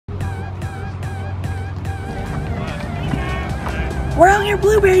We're out here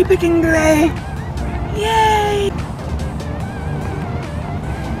blueberry picking today. Yay!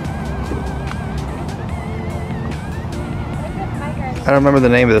 I don't remember the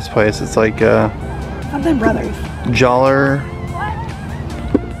name of this place. It's like Something Brothers. Jawor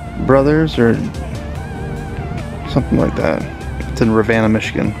Brothers or something like that. It's in Ravenna,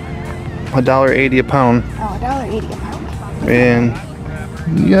 Michigan. $1.80 a pound. Oh, $1.80 a pound. And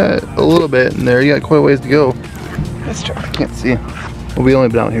you got a little bit in there. You got quite a ways to go. That's true. I can't see. Well, we only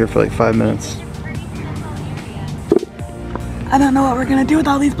been out here for like 5 minutes. I don't know what we're gonna do with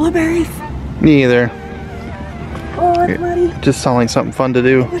all these blueberries. Me either. Oh, it's muddy. Just sounding like something fun to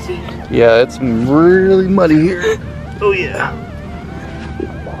do. Mushy. Yeah, it's really muddy here. Oh yeah.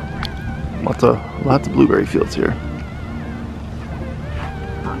 Lots of blueberry fields here.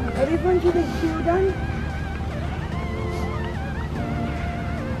 Are these ones you think you're done?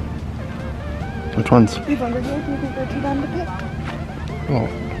 Which ones? These ones are here. Do you think they're too done to pick? Oh.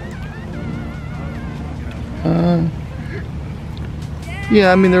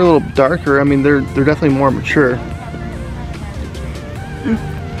 Yeah, I mean they're a little darker. I mean they're definitely more mature.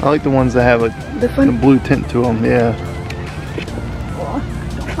 I like the ones that have a blue tint to them. Yeah.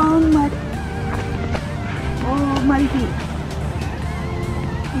 Oh, mud. Oh, muddy feet.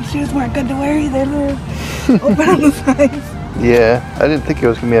 These shoes weren't good to wear either. They're open on the sides. Yeah, I didn't think it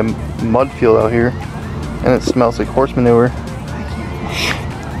was gonna be a mud field out here, and it smells like horse manure.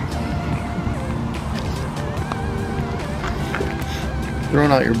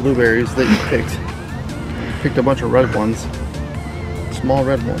 Throwing out your blueberries that you picked. Picked a bunch of red ones, small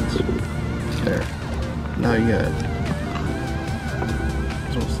red ones. There. Now you got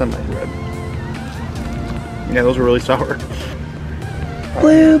some semi-red. Yeah, those are really sour.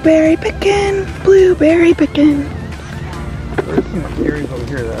 Blueberry picking, blueberry picking. There's some areas over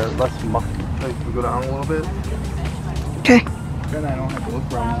here that are less mucky. Like we go down a little bit. Okay. Then I don't have to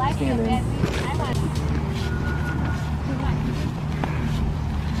look where I'm standing.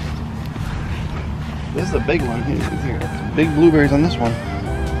 This is a big one. Here. Some big blueberries on this one.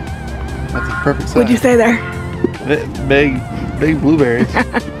 That's a perfect size. What'd you say there? Big blueberries.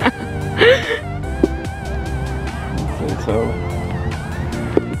 So,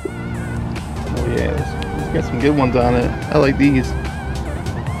 oh yeah, it's got some good ones on it. I like these.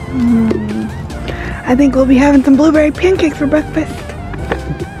 I think we'll be having some blueberry pancakes for breakfast.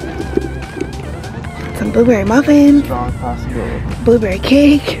 Some blueberry muffins. Strong possibility. Blueberry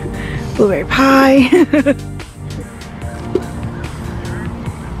cake. Blueberry pie.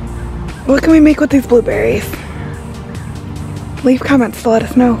 What can we make with these blueberries? Leave comments to let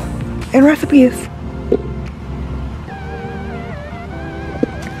us know. And recipes.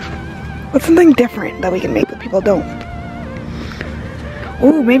 What's something different that we can make that people don't?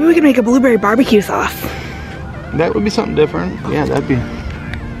 Ooh, maybe we can make a blueberry barbecue sauce. That would be something different. Yeah,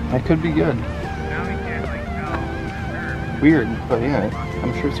 that could be good. Weird, but yeah,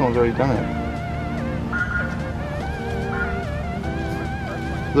 I'm sure someone's already done it.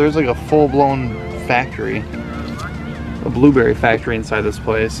 There's like a full-blown factory, a blueberry factory inside this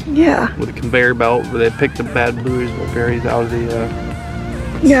place. Yeah. With a conveyor belt where they pick the bad blueberries out of the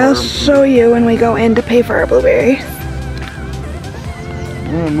yeah, I'll show you when we go in to pay for our blueberries.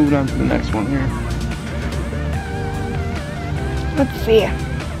 We're gonna move on to the next one here. Let's see. Yeah,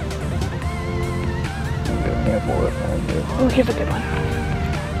 Oh, here's a good one.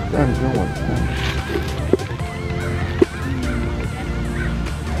 that's a good one.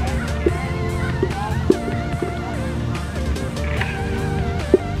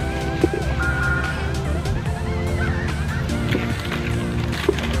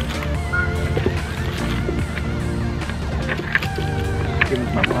 Give it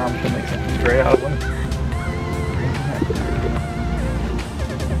to my mom, she'll make something great out of them.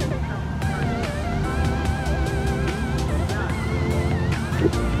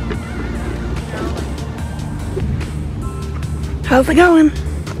 How's it going?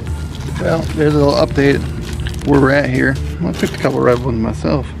 Well, there's a little update where we're at here. I picked a couple red ones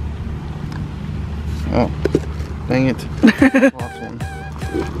myself. Oh, dang it. Lost one.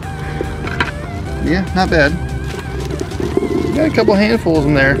 Yeah, not bad. Got a couple handfuls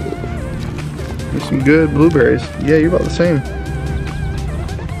in there. There's some good blueberries. Yeah, you're about the same.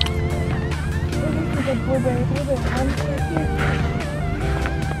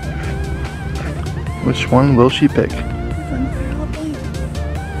 Which one will she pick?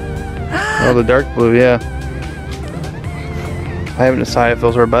 Oh, the dark blue, yeah. I haven't decided if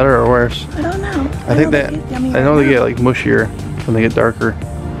those are better or worse. I don't know. I know they get like mushier when they get darker.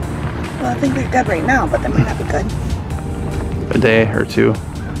 Well, I think they're good right now, but they might not be good. A day or two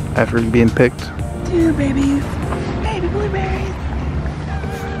after being picked. Two babies. Baby blueberries.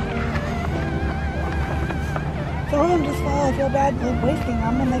 grow them just fall. I feel bad like wasting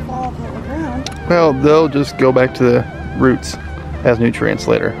them when they fall to the ground. Well, they'll just go back to the roots as nutrients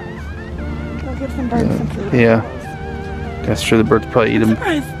later. We'll give some birds some food. Yeah. That's true, the birds probably eat them. I'm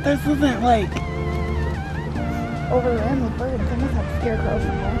surprised this isn't like overrun with birds. They must have scarecrows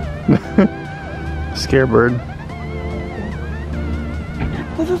somewhere. Scare bird.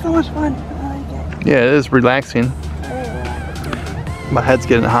 This is so much fun. I like it. Yeah, it is relaxing. Very relaxing. My head's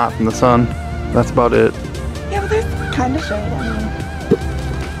getting hot from the sun. That's about it. Yeah, but there's kind of shade. I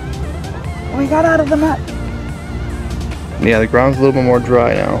mean, we got out of the mud. Yeah, the ground's a little bit more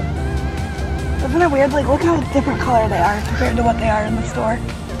dry now. Isn't it weird? Like, look how different color they are compared to what they are in the store.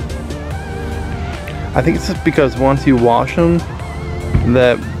 I think it's just because once you wash them,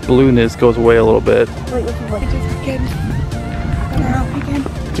 that blueness goes away a little bit. Wait, this is like just for kids.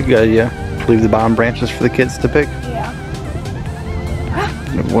 It's a good idea. Leave the bottom branches for the kids to pick. Yeah.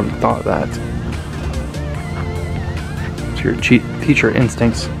 I wouldn't have thought of that. It's your teacher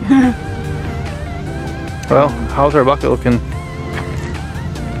instincts. Well, how's our bucket looking?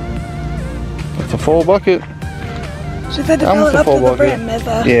 It's a full bucket. She said to fill it up to the brim,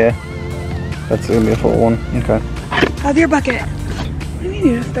 Yeah. That's gonna be a full one. Okay. How's your bucket? What do you mean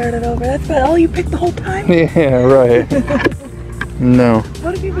you just started over? That's about all you picked the whole time? Yeah, right. No.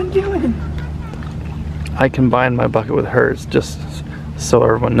 What have you been doing? I combined my bucket with hers just so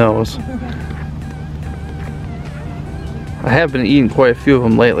everyone knows. I have been eating quite a few of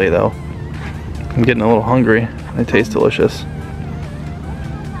them lately though. I'm getting a little hungry. They taste delicious. I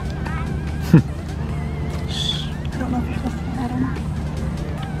don't know if you're supposed to do that or not.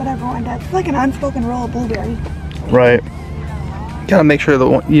 But everyone does. It's like an unspoken rule of blueberry. Right. Gotta make sure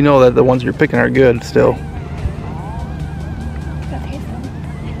that you know that the ones you're picking are good still.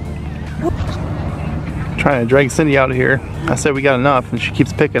 Trying to drag Cindy out of here. I said we got enough and she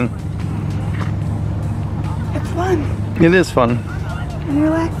keeps picking. It's fun. It is fun. And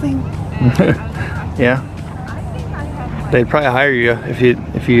relaxing. Yeah. They'd probably hire you if you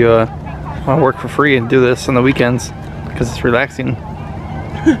want to work for free and do this on the weekends because it's relaxing.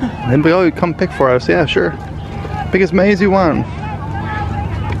 Then we always come pick for us. Yeah, sure. Pick as many as you want. Do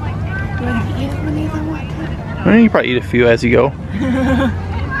I have to eat as many as I want to? You probably eat a few as you go.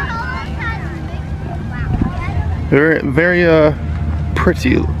 Very, very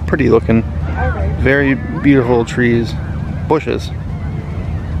pretty looking. Very beautiful trees, bushes.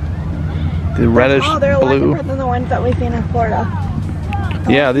 The reddish they're a lot blue. different than the ones that we've seen in Florida.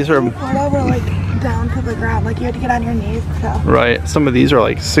 Yeah, these are. In Florida were like down to the ground, like you had to get on your knees. So. Right. Some of these are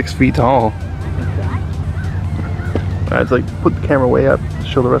like 6 feet tall. I had to like put the camera way up to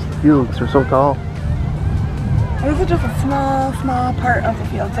show the rest of the field because they're so tall. This is just a small part of the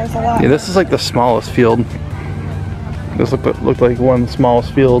field. There's a lot. Yeah, this is like the smallest field. This looked like one of the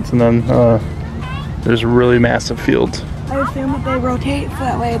smallest fields, and then there's really massive fields. I assume that they rotate so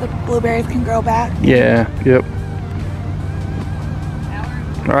that way the blueberries can grow back. Yeah, yep.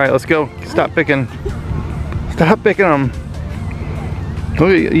 Alright, let's go. Stop picking. Stop picking them.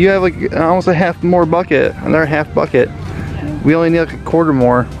 Look, you have like almost a half more bucket, another half bucket. We only need like a quarter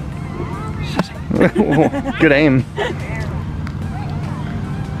more. Good aim.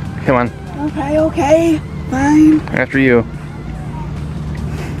 Come on. Okay, fine. After you.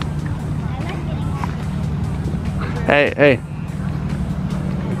 Hey.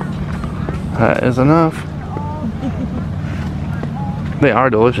 That is enough. They are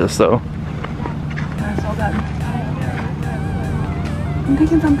delicious though. They're so good. I'm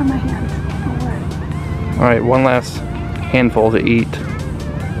taking some from my hands. Alright, one last handful to eat.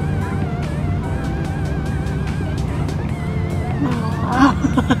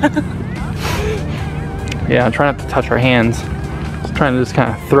 Yeah, I'm trying not to touch her hands. Just trying to just kind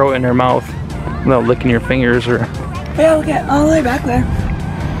of throw it in her mouth without licking your fingers or. Yeah, look at all the way back there.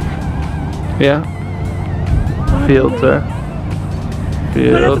 Yeah. Fields there.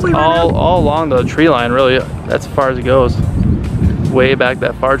 Fields all along the tree line, really. That's as far as it goes. Way back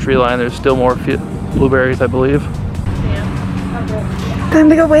that far tree line, there's still more blueberries, I believe. Time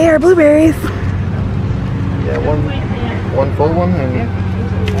to go weigh our blueberries. Yeah, one full one and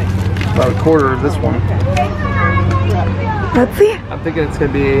about a quarter of this one. Let's see. I'm thinking it's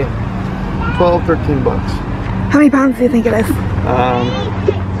gonna be 12, 13 bucks. How many pounds do you think it is?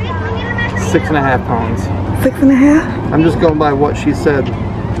 6.5 pounds. 6.5? I'm just going by what she said.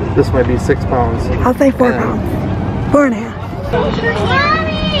 This might be 6 pounds. I'll say 4 pounds. 4.5.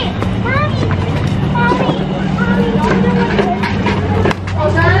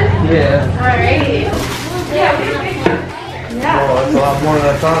 All done? Yeah. Alright. Yeah. Oh, that's a lot more than I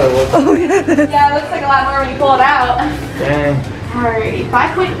thought it was. Oh yeah. Yeah, it looks like a lot more when you pull it out. Dang. Alright,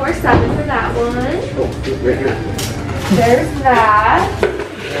 5.47 for that one. Oh, right here. There's that.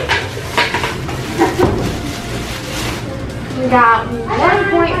 We got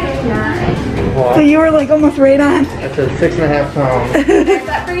 1.59. So you were like almost right on. That's a 6.5 pounds. There's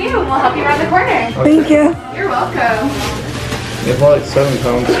that for you. We'll help you around the corner. Thank you. You're welcome. It's like 7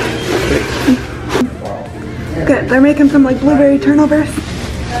 pounds. Good. They're making some like blueberry turnovers.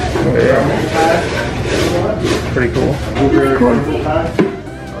 Oh, yeah. Pretty cool. Cool.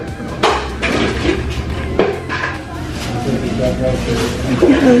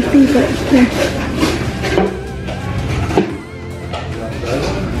 Can't really see, but there.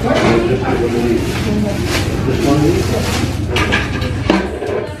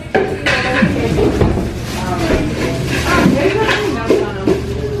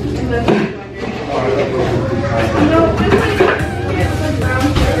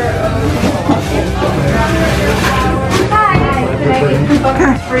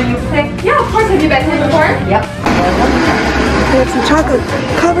 For you pick. Yeah, of course. Have you been here before? Yep. We have some chocolate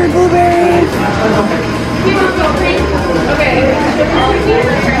covered blueberries. Okay.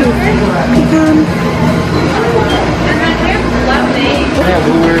 Pecans. Yeah,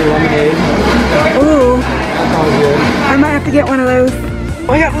 blueberry lemonade. Ooh. That sounds good. I might have to get one of those.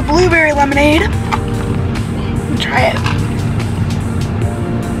 We got the blueberry lemonade. Let's try it.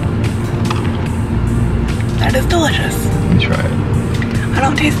 That is delicious. Let me try it. I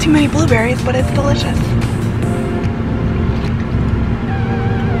don't taste too many blueberries, but it's delicious.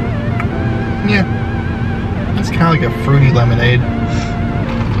 Yeah. It's kind of like a fruity lemonade.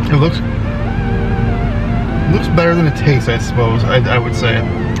 It looks better than it tastes, I suppose. I would say.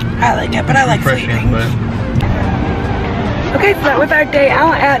 I like it, but I like sweet things. But Okay, so that was our day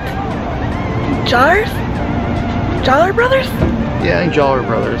out at Jawor's? Jawor Brothers? yeah, I think Jawor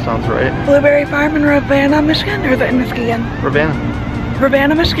Brothers sounds right. Blueberry Farm in Ravenna, Michigan? Or is it in Muskegon? Ravenna.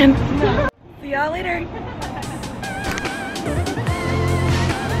 Ravenna, Michigan. See y'all later.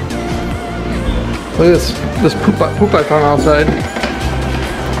 Look at this poop I found outside.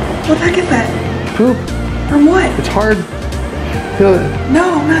 What the heck is that? Poop. From what? It's hard. Feel it.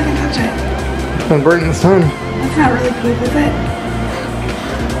 No, I'm not gonna touch it. It's been burnt in the sun. That's not really poop, is it?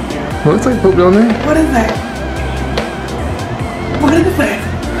 It looks like poop, don't it? What is that? What is it?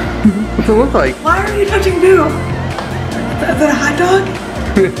 What's it look like? Why are you touching poo? Is it a hot dog?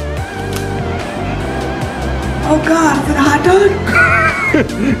 Oh God, is it a hot dog?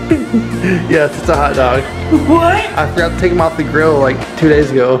 Yes, it's a hot dog. What? I forgot to take them off the grill like 2 days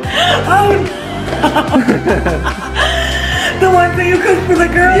ago. Oh no. The ones that you cooked for the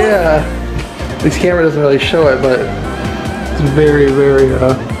girls? Yeah. This camera doesn't really show it, but it's very, very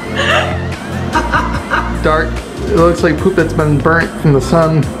dark. It looks like poop that's been burnt from the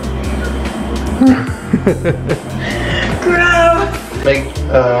sun. Gross. Make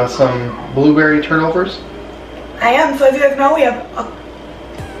some blueberry turnovers. I am, so as you guys know, we have a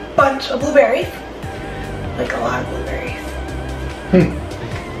bunch of blueberries. Like a lot of blueberries.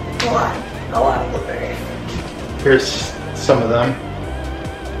 A lot of blueberries. Here's some of them.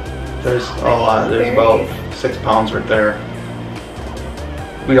 There's a lot. There's about 6 pounds right there.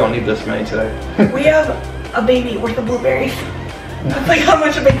 We don't need this many today. We have a baby worth of blueberries. That's like how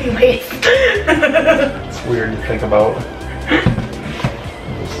much a baby weighs. It's weird to think about.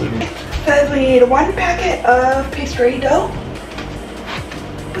 Says we need 1 packet of pastry dough.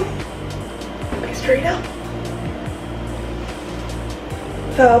 Pastry dough.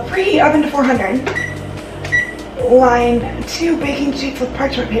 So preheat oven to 400. Line 2 baking sheets with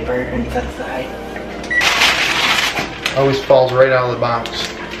parchment paper and set aside. Always falls right out of the box.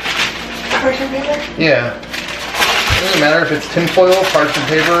 Parchment paper? Yeah. It doesn't matter if it's tin foil, parchment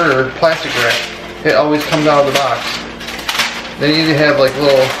paper, or plastic wrap. It always comes out of the box. They need to have like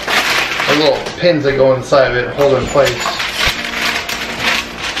little pins that go inside of it, hold it in place.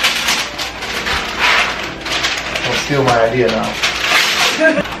 Don't steal my idea now.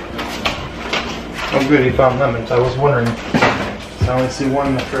 Oh good, he found lemons. I was wondering. I only see one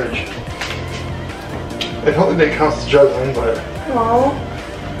in the fridge. I don't think that counts as juggling, but Oh.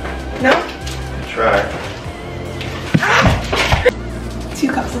 No? try.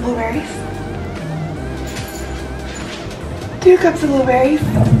 2 cups of blueberries. 2 cups of blueberries.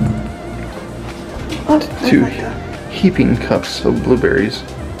 Oh, there's 2 like a- heaping cups of blueberries.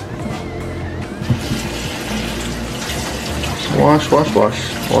 Wash, wash, wash.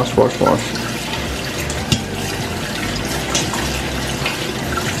 Wash, wash, wash.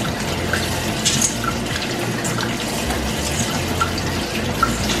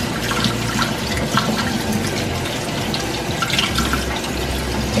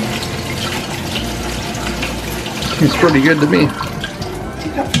 Seems pretty good to me. 2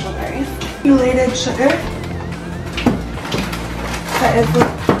 cups of blueberries. Granulated sugar. That is the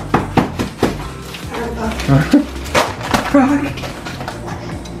frog.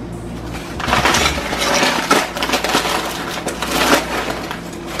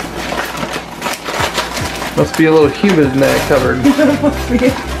 Must be a little humid in that cupboard. Must be.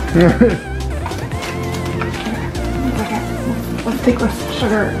 Let's take this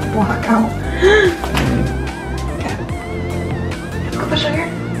sugar block out. Okay. Scoop of sugar.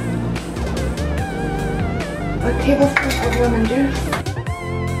 A tablespoon of lemon juice.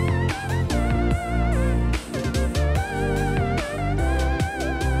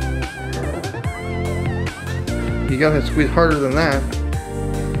 You gotta squeeze harder than that.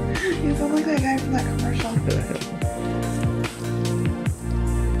 You sound like that guy from that commercial.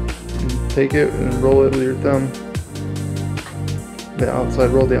 Take it and roll it with your thumb. The outside,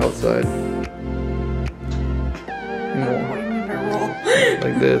 roll the outside. What do you mean by roll?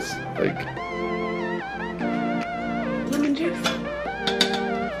 Like this, like. Lemon juice.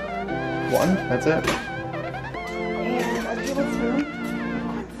 One, that's it. And a tablespoon.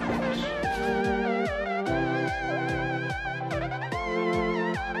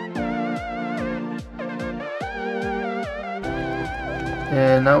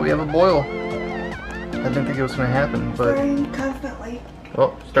 And now we have a boil. I didn't think it was going to happen, but... Stirring constantly.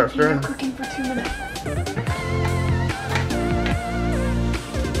 Oh, start stirring. Cooking for 2 minutes.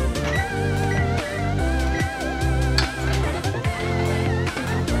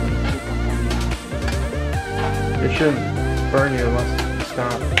 It shouldn't burn you unless you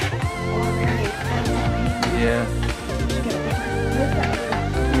stop. Yeah.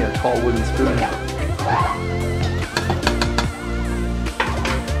 Yeah, tall wooden spoon.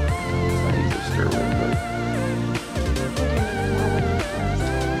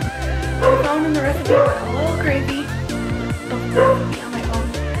 I found in the recipe went a little crazy. Don't follow me on my phone,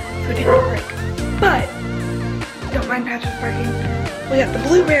 so it didn't work. But don't mind Patches barking. We got the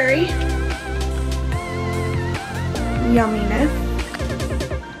blueberry. Yumminess.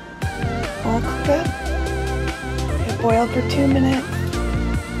 All cooked up. It boiled for 2 minutes.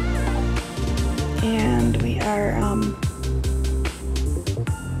 And we are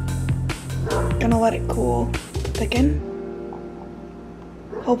gonna let it cool, thicken.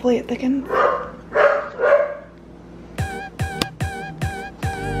 Hopefully it thickens.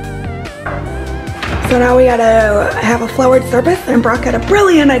 So now we gotta have a floured service, and Brock had a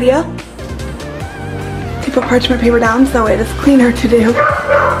brilliant idea to put parchment paper down so it is cleaner to do.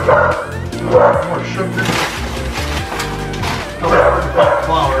 More sugar.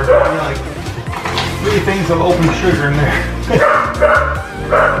 Flour. Like 3 things of open sugar in there.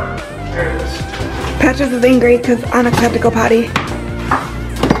 There it is. Patches is angry because Onyx had to go potty.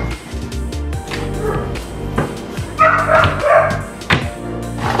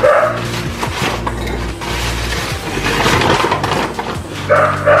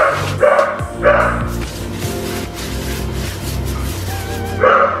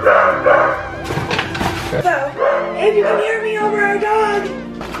 So, if you can hear me over our dog,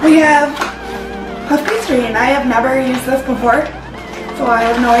 we have puff pastry, and I have never used this before, so I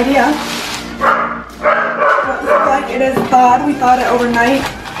have no idea what it looks like. It is thawed. We thawed it overnight.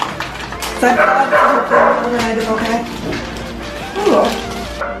 So I thawed, so hopefully overnight is okay. Ooh.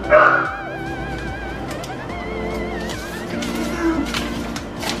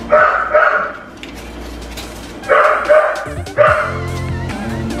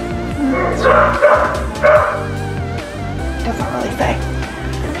 Doesn't really say.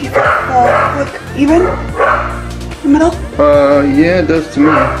 Okay, so look even? The middle? Yeah, it does to me.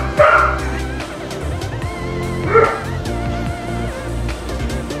 Yeah,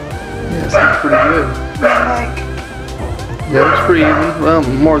 it seems pretty good. Like, Yeah, it looks pretty even. Well,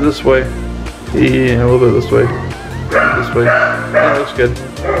 more this way. Yeah, a little bit this way. This way. Yeah, it looks good.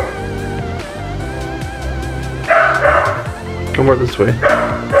 Go more this way.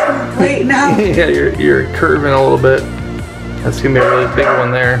 wait, now. Yeah, you're curving a little bit. That's gonna be a really big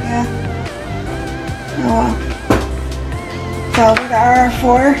one there. Yeah. Oh well. So we got our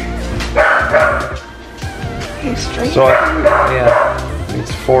 4. Okay, straight. So yeah,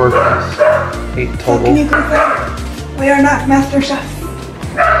 it's 4 plus 8 So total. can you please say, we are not master chefs.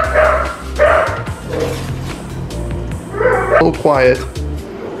 A little quiet. So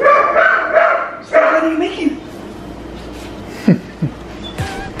what are you making?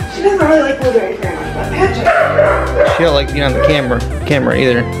 She doesn't really like blueberries very much, but Patrick. She don't like being on the camera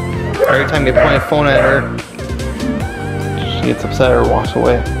either. Every time you point a phone at her, she gets upset or walks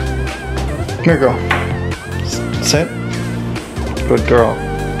away. Here, girl. Sit. Good girl.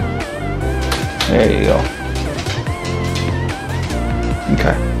 There you go.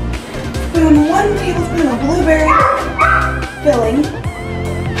 Okay. spoon, 1 tablespoon of blueberry filling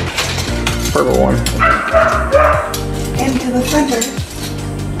Purple one. into the center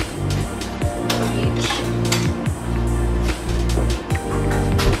of each.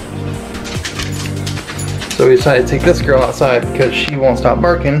 So we decided to take this girl outside because she won't stop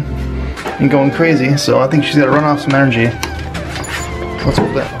barking and going crazy. So I think she's got to run off some energy. Let's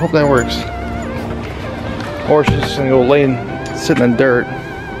hope that works. Or she's just gonna go lay and sit in the dirt.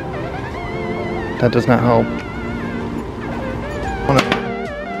 That does not help.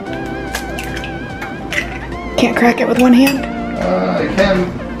 Can't crack it with one hand? I can,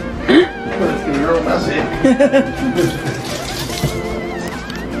 but it's gonna be real messy.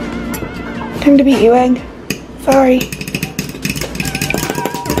 Time to beat you, Egg. Sorry.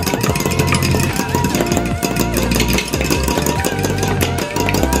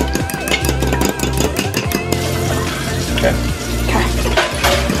 Okay. Okay.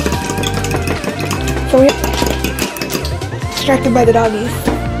 So we're distracted by the doggies.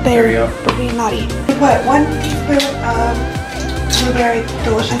 There you go. They're being naughty. We put 1 teaspoon of blueberry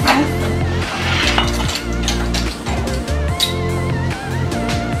deliciousness.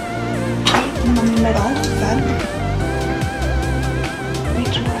 Right in the middle, then.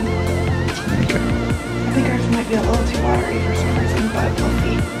 Each one. Okay. I think ours might be a little too watery for some reason, but we'll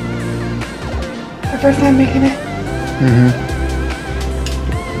see. Our first time making it. Mm-hmm.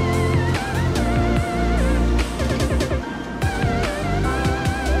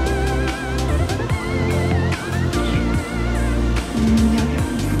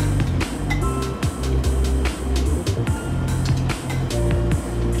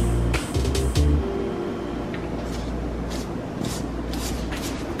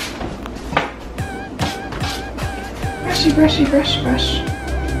 Brushy, brushy, brush, brush.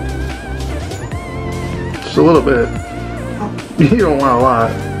 Just a little bit. You don't want a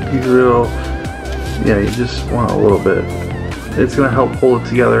lot. You just want a little bit. It's gonna help hold it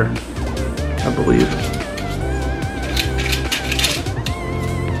together, I believe.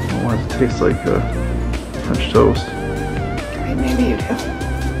 I don't want it to taste like French toast. Right, maybe you do.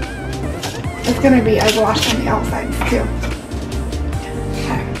 It's gonna be egg washed on the outside too.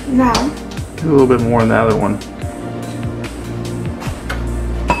 Okay, now. Do a little bit more than the other one.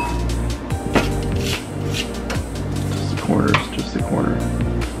 Just the corner.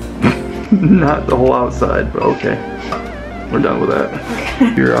 Not the whole outside, but okay. We're done with that.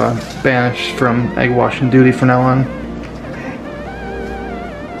 Okay. You're banished from egg washing duty from now on. Okay.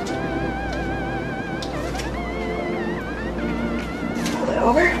 Pull it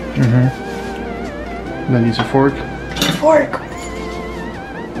over. Mm-hmm. And then use a fork. Fork.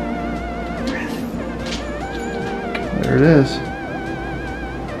 There it is.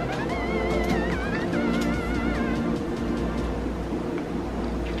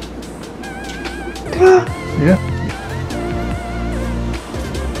 Ta-da! Yeah.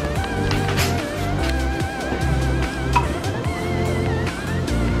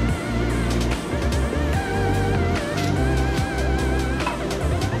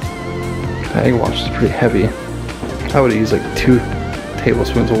 The egg wash is pretty heavy. I would use like 2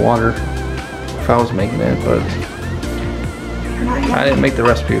 tablespoons of water if I was making it, but You're not I didn't make the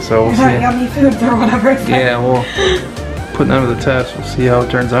recipe, so we'll You're not see. yummy foods or whatever. So Yeah, we'll put them to the test. We'll see how it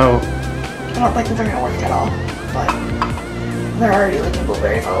turns out. I don't think these are gonna work at all, but they're already leaking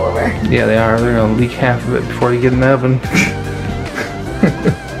blueberries all over. Yeah, they are. They're gonna leak half of it before you get in the oven.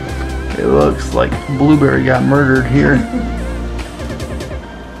 It looks like blueberry got murdered here.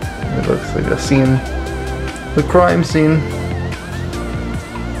 It looks like a scene, a crime scene.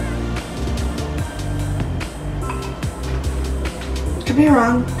 Could be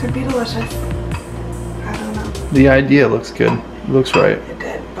wrong, could be delicious. I don't know. The idea looks good. It looks right. It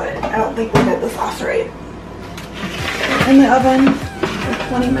did, but I don't think we did the sauce right. In the oven for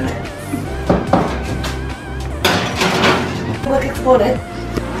 20 minutes. Look, exploded.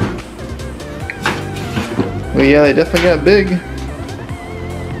 Well, yeah, they definitely got big.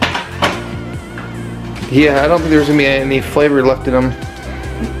 Yeah, I don't think there's gonna be any flavor left in them,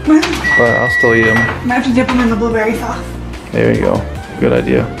 but I'll still eat them. I'm gonna have to dip them in the blueberry sauce. There you go. Good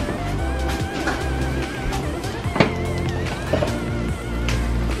idea.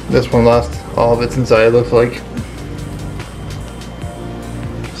 This one lost all of its inside, it looks like.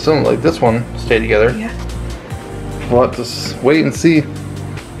 Something like this one stay together. Yeah. We'll have to wait and see.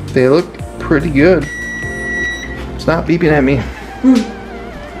 They look pretty good. It's not beeping at me.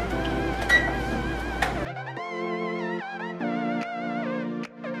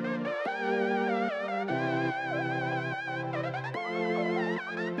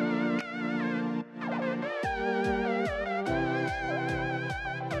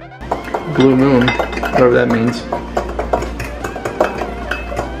 Blue moon, whatever that means.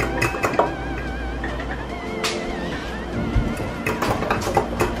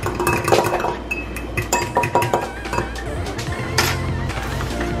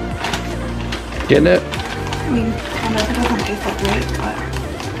 Getting it? I mean, kind of, it doesn't taste like great, but...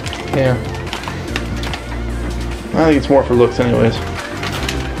 Yeah. I think it's more for looks anyways.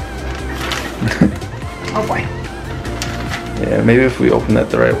 Oh boy. Yeah, maybe if we open that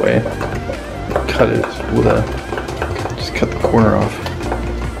the right way. Cut it with a... Just cut the corner off.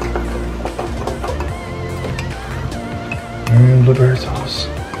 Blueberry sauce.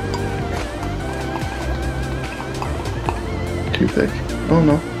 Too thick. Oh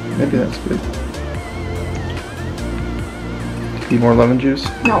no, maybe that's good. Need more lemon juice?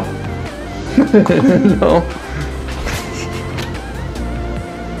 No. No.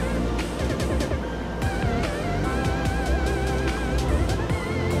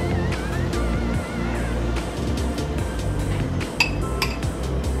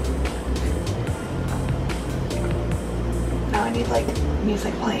 Now I need like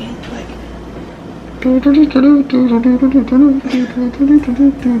music playing, like...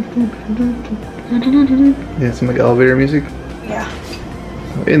 Yeah, some like elevator music. Yeah.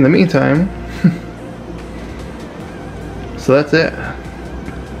 In the meantime, so that's it,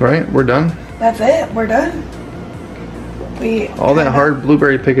 right? We're done. That's it. We're done. We All that hard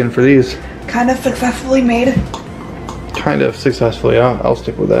blueberry picking for these. kind of successfully made. Kind of successfully. I'll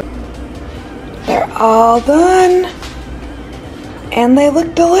stick with that. They're all done, and they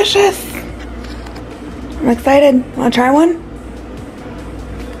look delicious. I'm excited. Want to try one?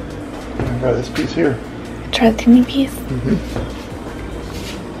 I'll try this piece here. Try the teeny piece.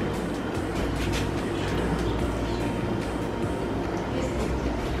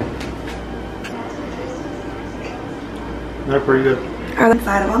 They're pretty good. Are the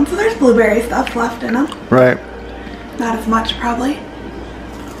inside of them, so there's blueberry stuff left in them. Right. Not as much, probably.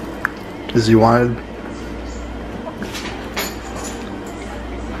 As you wanted.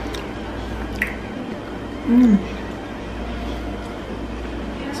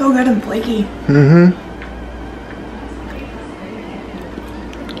 So good and flaky.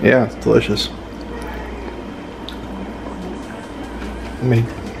 Yeah, it's delicious. I made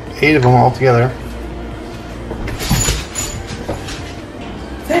 8 of them all together.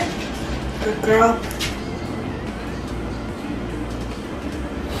 That's it. Good girl.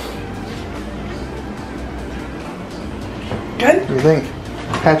 Good? What do you think?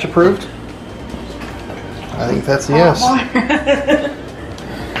 Hatch approved? I think that's a yes.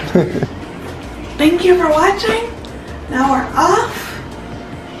 Thank you for watching. Now we're off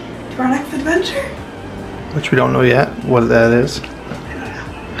to our next adventure. Which we don't know yet what that is.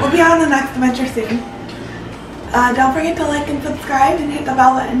 We'll be on the next adventure soon. Don't forget to like and subscribe and hit the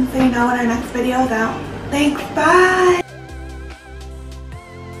bell button so you know when our next video is out. Thanks, bye!